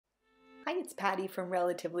it's Patty from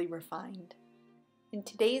Relatively Refined. In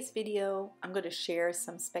today's video, I'm going to share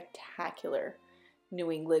some spectacular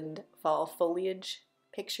New England fall foliage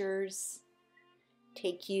pictures,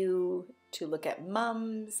 take you to look at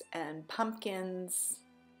mums and pumpkins,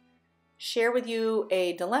 share with you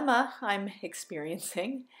a dilemma I'm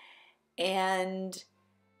experiencing, and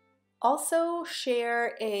also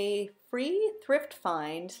share a free thrift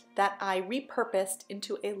find that I repurposed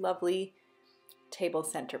into a lovely table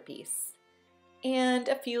centerpiece, and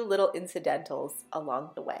a few little incidentals along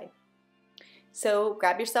the way. So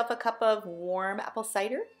grab yourself a cup of warm apple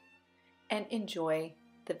cider and enjoy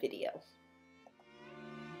the video.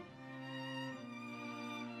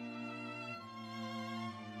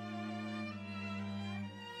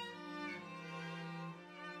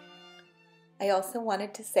 I also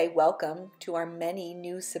wanted to say welcome to our many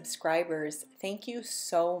new subscribers. Thank you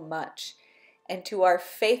so much. And to our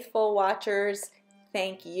faithful watchers,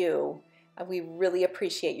 thank you. We really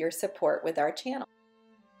appreciate your support with our channel.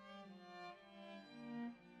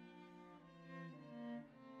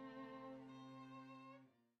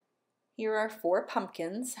 Here are 4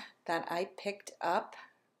 pumpkins that I picked up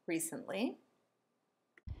recently.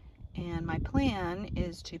 And my plan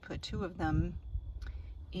is to put 2 of them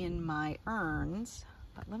in my urns,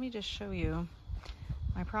 but let me just show you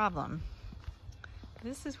my problem.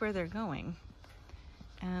 This is where they're going,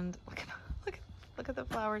 and look at the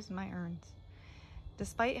flowers in my urns.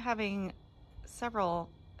 Despite having several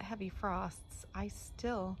heavy frosts,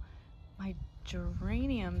 my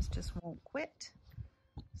geraniums just won't quit.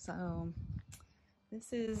 So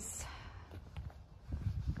this is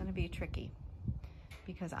going to be tricky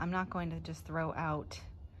because I'm not going to just throw out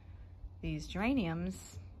these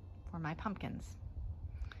geraniums for my pumpkins.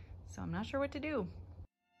 So I'm not sure what to do.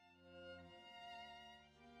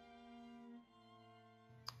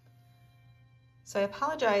 So I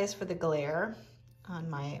apologize for the glare on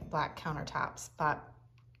my black countertops, but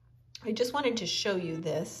I just wanted to show you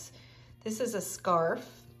this. This is a scarf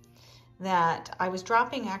that I was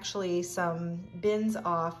dropping actually some bins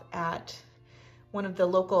off at one of the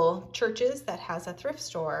local churches that has a thrift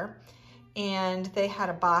store, and they had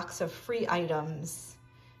a box of free items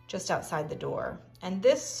just outside the door, and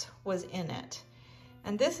this was in it.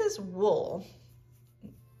 And this is wool,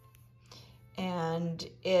 and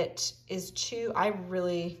it is I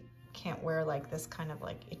really can't wear like this kind of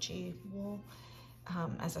like itchy wool.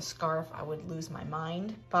 As a scarf, I would lose my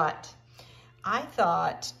mind, but I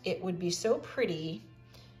thought it would be so pretty.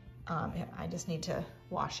 I just need to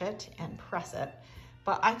wash it and press it,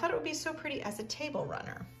 but I thought it would be so pretty as a table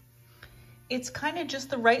runner. It's kind of just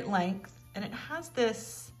the right length, and it has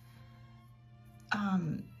this,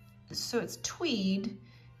 so it's tweed,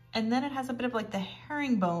 and then it has a bit of like the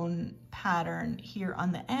herringbone pattern here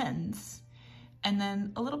on the ends, and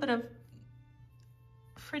then a little bit of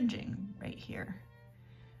fringing right here.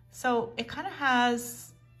 So it kind of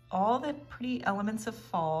has all the pretty elements of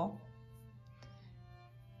fall,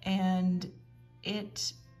 and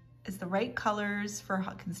it is the right colors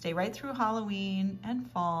can stay right through Halloween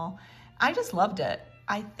and fall. I just loved it.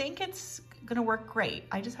 I think it's gonna work great.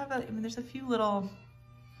 I just have there's a few little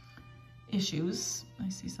issues. I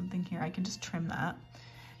see something here, I can just trim that.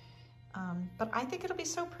 But I think it'll be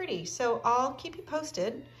so pretty. So I'll keep you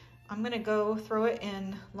posted. I'm gonna go throw it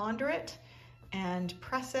in, launder it, and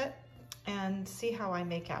press it, and see how I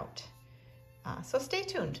make out. So stay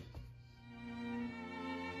tuned.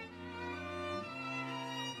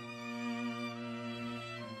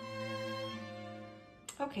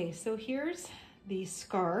 Okay, so here's the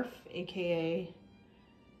scarf, aka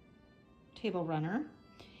table runner,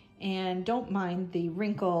 and don't mind the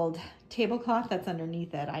wrinkled tablecloth that's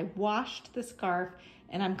underneath it. I washed the scarf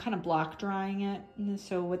and I'm kind of block drying it. And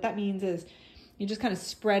so what that means is you just kind of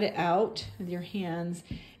spread it out with your hands,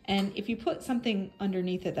 and if you put something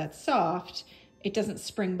underneath it that's soft, it doesn't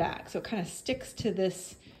spring back. So it kind of sticks to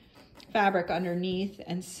this fabric underneath,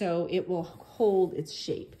 and so it will hold its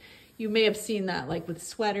shape. You may have seen that like with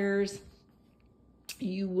sweaters.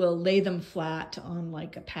 You will lay them flat on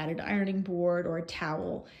like a padded ironing board or a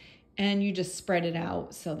towel, and you just spread it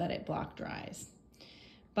out so that it block dries.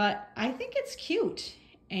 But I think it's cute,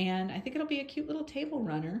 and I think it'll be a cute little table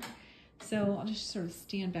runner. So I'll just sort of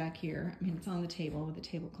stand back here. I mean, it's on the table with the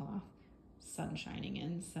tablecloth, sun shining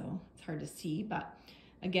in, so it's hard to see. But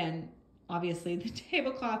again, obviously the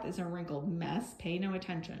tablecloth is a wrinkled mess. Pay no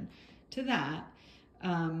attention to that.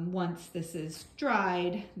 Once this is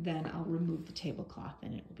dried, then I'll remove the tablecloth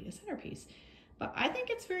and it will be a centerpiece. But I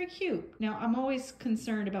think it's very cute. Now, I'm always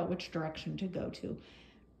concerned about which direction to go to.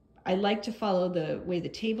 I like to follow the way the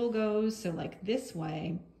table goes, so like this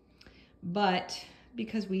way, but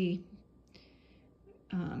because we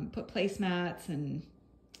put placemats and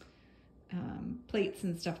plates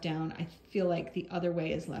and stuff down, I feel like the other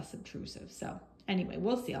way is less obtrusive. So anyway,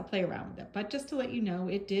 we'll see. I'll play around with it. But just to let you know,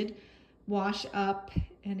 it did wash up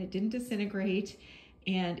and it didn't disintegrate,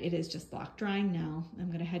 and it is just block drying now. I'm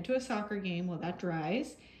going to head to a soccer game while that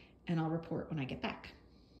dries, and I'll report when I get back.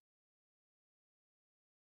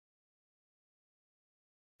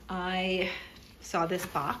 I saw this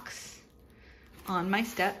box on my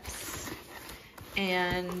steps,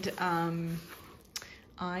 and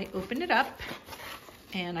I opened it up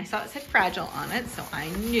and I saw it said fragile on it, so I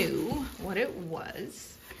knew what it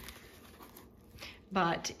was.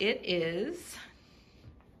 But it is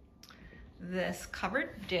this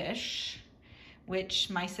covered dish, which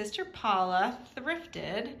my sister Paula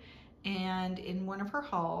thrifted, and in one of her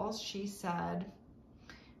hauls, she said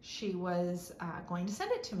she was going to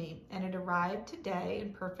send it to me, and it arrived today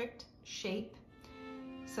in perfect shape.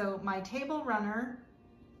 So my table runner,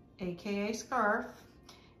 AKA scarf,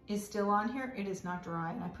 is still on here. It is not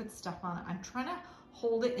dry, and I put stuff on it. I'm trying to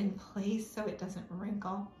hold it in place so it doesn't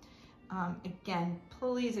wrinkle. Again,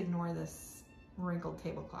 please ignore this wrinkled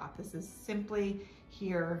tablecloth. This is simply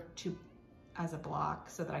here as a block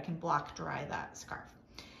so that I can block dry that scarf.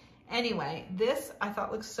 Anyway, this I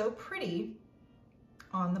thought looked so pretty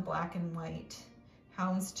on the black and white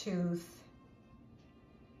houndstooth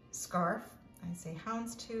scarf. I say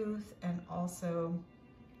houndstooth and also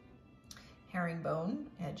herringbone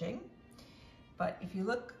edging. But if you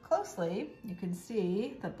look closely, you can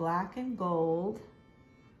see the black and gold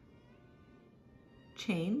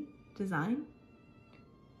chain design,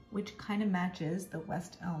 which kind of matches the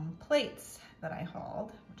West Elm plates that I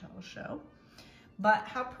hauled, which I will show. But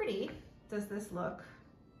how pretty does this look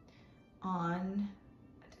on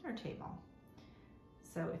a dinner table?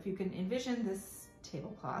 So if you can envision this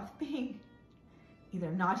tablecloth being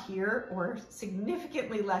either not here or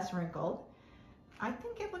significantly less wrinkled, I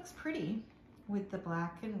think it looks pretty with the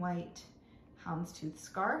black and white houndstooth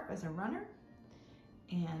scarf as a runner,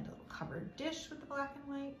 and a little covered dish with the black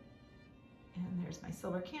and white. And there's my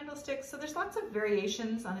silver candlesticks. So there's lots of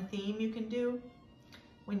variations on a theme you can do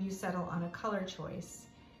when you settle on a color choice.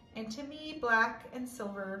 And to me, black and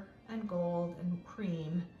silver and gold and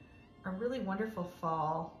cream are really wonderful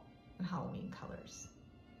fall and Halloween colors.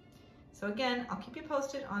 So again, I'll keep you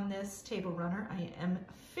posted on this table runner. I am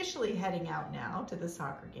officially heading out now to the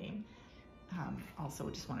soccer game. Also,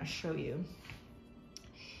 just want to show you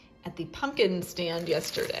at the pumpkin stand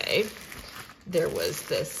yesterday, there was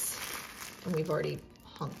this, and we've already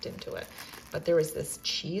hunked into it, but there was this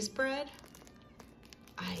cheese bread.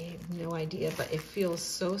 I have no idea, but it feels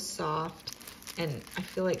so soft, and I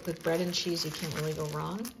feel like with bread and cheese, you can't really go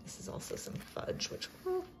wrong. This is also some fudge, which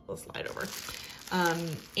we'll slide over.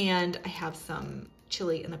 And I have some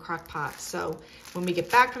chili in the crock pot. So when we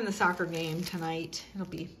get back from the soccer game tonight, it'll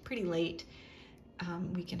be pretty late,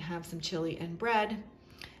 we can have some chili and bread.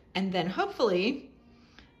 And then hopefully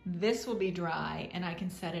this will be dry and I can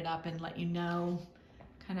set it up and let you know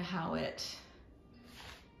kind of how it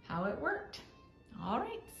worked. All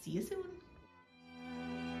right, see you soon.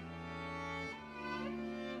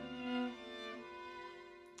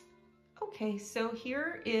 Okay, so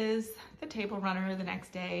here is the table runner the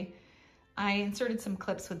next day. I inserted some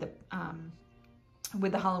clips with the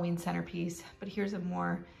Halloween centerpiece, but here's a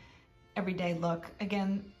more everyday look.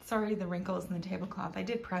 Again, sorry the wrinkles in the tablecloth. I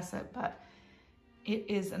did press it, but it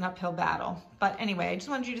is an uphill battle. But anyway, I just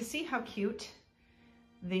wanted you to see how cute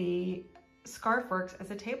the scarf works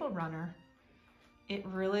as a table runner. It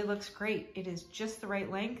really looks great. It is just the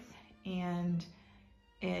right length, and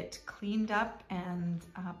it cleaned up and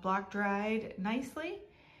block dried nicely,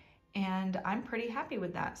 and I'm pretty happy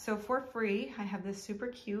with that. So for free, I have this super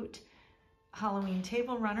cute Halloween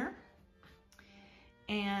table runner.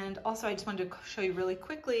 And also I just wanted to show you really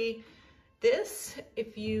quickly this.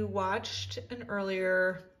 If you watched an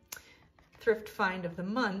earlier thrift find of the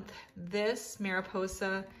month, this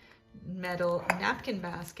Mariposa metal napkin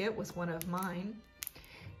basket was one of mine.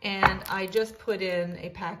 And I just put in a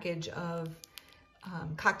package of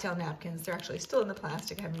cocktail napkins. They're actually still in the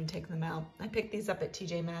plastic. I haven't even taken them out. I picked these up at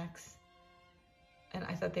TJ Maxx, and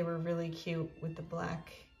I thought they were really cute with the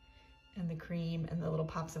black and the cream and the little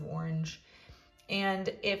pops of orange.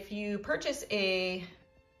 And if you purchase a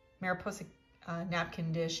Mariposa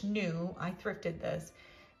napkin dish new, I thrifted this,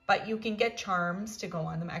 but you can get charms to go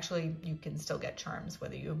on them. Actually, you can still get charms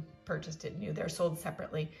whether you purchased it new. They're sold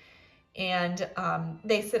separately. And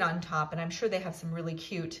they sit on top, and I'm sure they have some really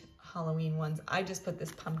cute Halloween ones. I just put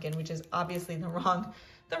this pumpkin, which is obviously the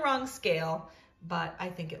wrong scale, but I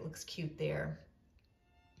think it looks cute there.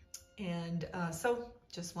 And so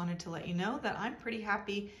just wanted to let you know that I'm pretty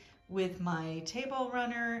happy with my table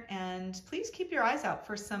runner, and please keep your eyes out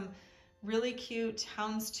for some really cute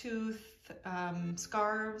houndstooth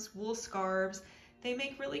scarves, wool scarves. They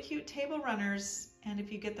make really cute table runners, and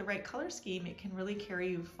if you get the right color scheme, it can really carry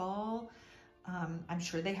you fall. I'm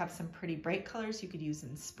sure they have some pretty bright colors you could use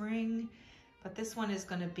in spring, but this one is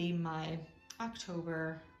going to be my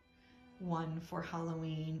October one for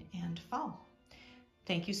Halloween and fall.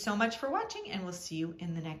 Thank you so much for watching, and we'll see you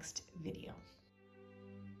in the next video.